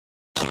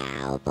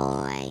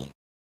Cowboy.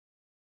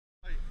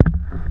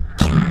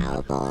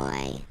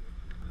 Cowboy.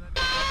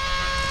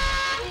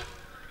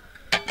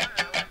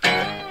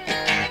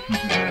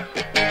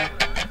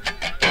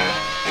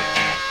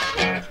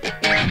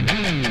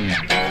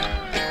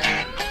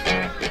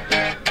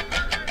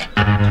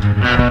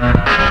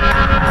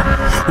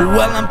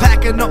 Well, I'm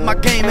packing up my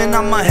game and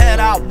I'ma head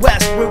out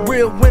west, where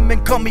real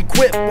women come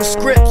equipped with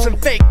scripts and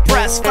fake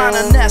breasts. Find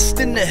a nest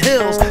in the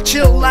hills,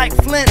 chill like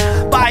Flint.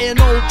 Buy an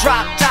old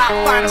drop top,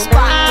 find a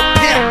spot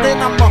to pimp.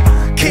 Then I'm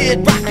a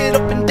kid, rock it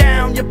up and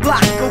down your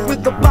block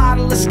with a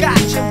bottle of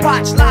scotch and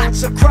watch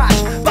lots of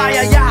crotch. Buy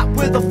a yacht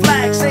with a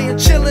flag saying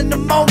chillin' the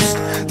most,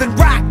 then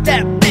rock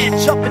that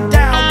bitch up and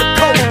down the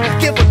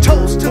coast. Give a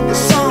toast to the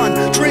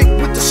sun, drink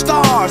with the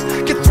stars,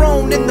 get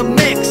thrown in the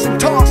mix and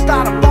tossed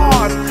out of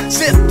bars.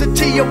 Sip the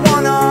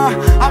Tijuana,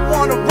 I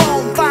wanna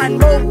roam, find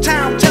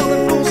Motown,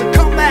 telling fools to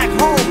come back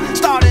home.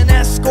 Start an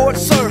escort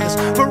service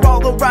for all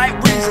the right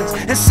reasons,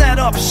 and set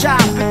up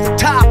shop at the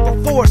top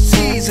of Four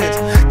Seasons.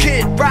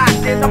 Kid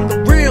rockin', I'm the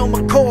real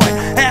McCoy,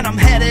 and I'm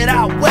headed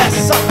out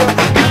west, sucker,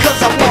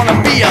 because I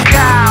wanna be a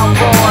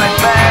cowboy,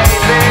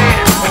 baby.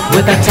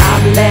 With a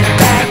top left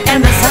back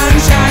and the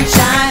sunshine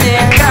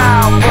shining.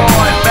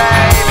 Cowboy,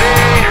 baby.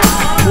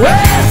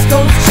 West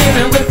Coast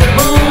chillin' with the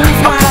booze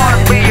I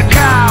wanna be a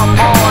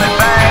cowboy,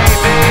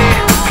 baby.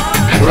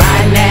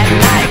 riding at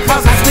night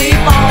 'cause I sleep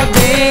all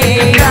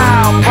day.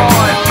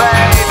 Cowboy,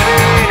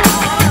 baby.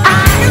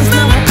 I can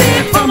smell a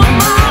pig from a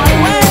mile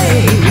away.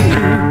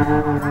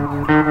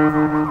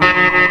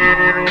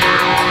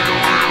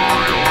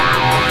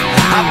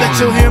 I bet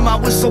you'll hear my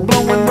whistle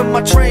blowing when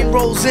my train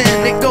rolls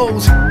in. It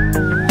goes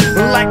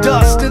like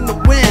dust in the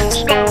wind.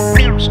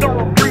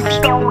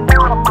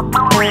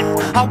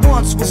 I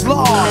once was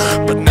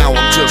lost, but now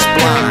I'm just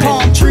blind.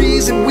 Palm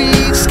trees and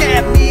weeds,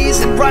 scab knees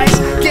and rice.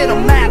 Get a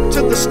map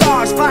to the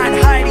stars,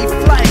 find Heidi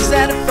flights.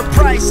 And if the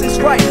price is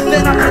right,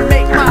 then I can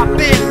make my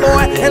bid,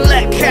 boy, and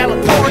let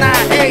California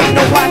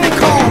know why they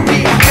call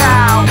me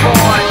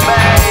cowboy,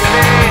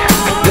 baby.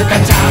 With a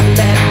top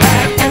left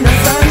back and the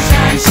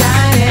sunshine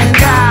shining.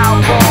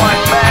 Cowboy,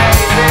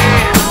 baby.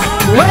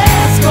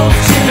 West Coast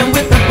chillin'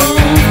 with the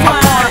booze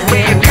wine.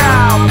 Be a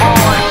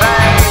cowboy,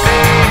 baby.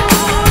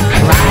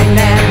 Riding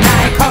at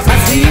night 'cause I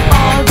sleep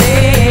all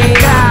day.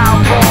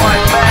 Cowboy,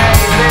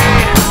 baby.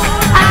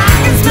 I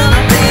can smell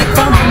a pig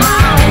from a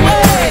mile away.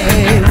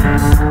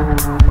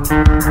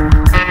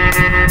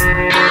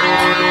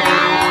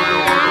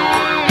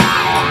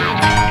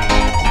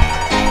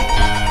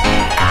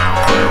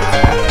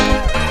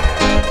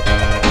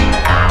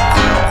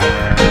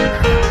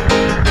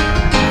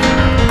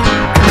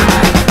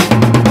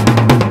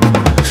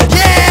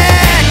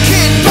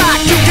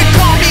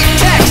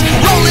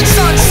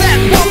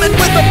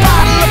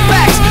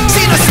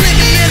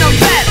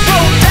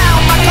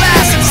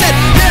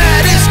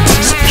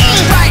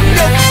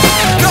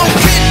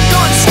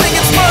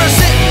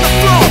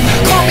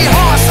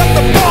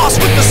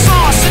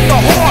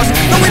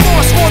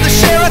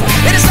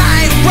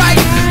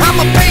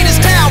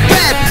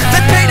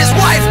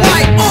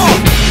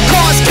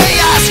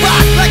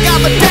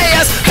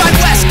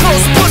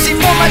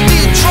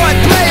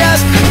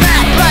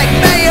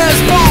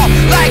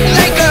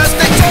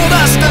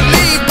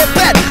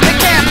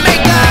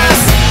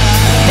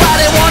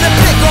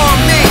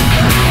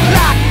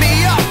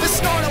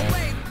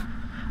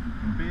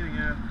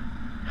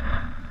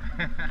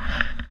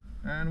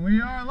 And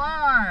we are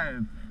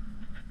live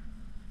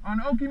on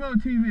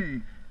Okemo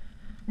TV.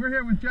 We're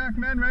here with Jack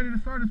Men, ready to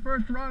start his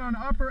first run on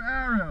Upper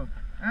Arrow.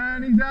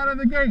 And he's out of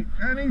the gate,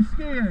 and he's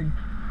skiing.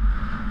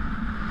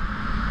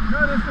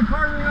 Notice the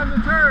carving of the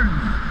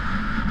turns.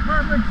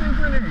 Perfect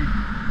synchrony.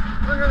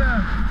 Look at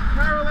that.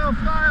 Parallel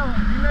style.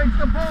 He makes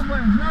the pole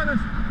blends.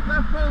 Notice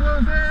left pole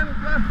goes in,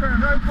 left turn.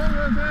 Right pole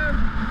goes in,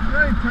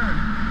 right turn.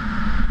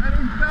 And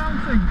he's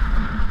bouncing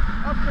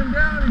up and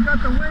down. He's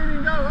got the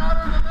waiting go. Oh,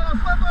 there's a little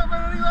slip up,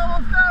 and he's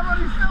almost down, but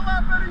he's still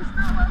up, and he's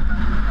still up, and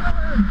he's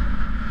coming.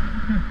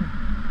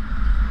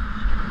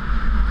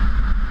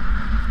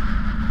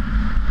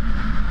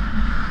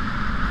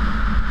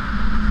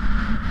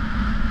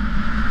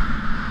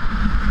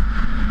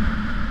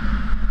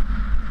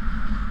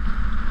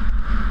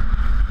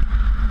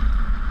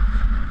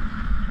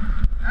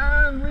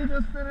 And we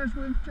just finished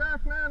with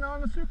Jack Man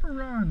on the super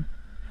run.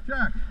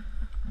 Jack,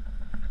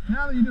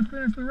 now that you just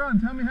finished the run,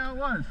 tell me how it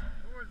was.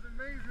 It was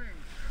amazing.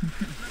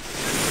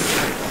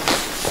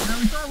 Now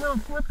we saw a little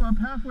slip up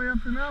halfway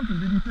up the mountain.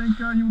 Did you think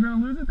you were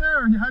going to lose it there,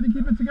 or how did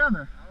you keep it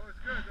together? That was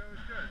good. That was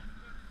good.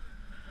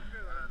 That was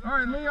good. All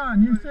right,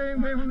 Leon, you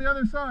came from the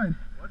other side.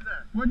 What's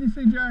that? What did you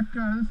see, Jack?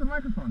 This is a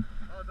microphone.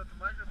 Oh, that's a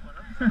microphone.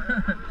 I'm sorry.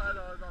 I thought I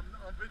was on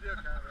video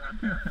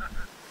camera.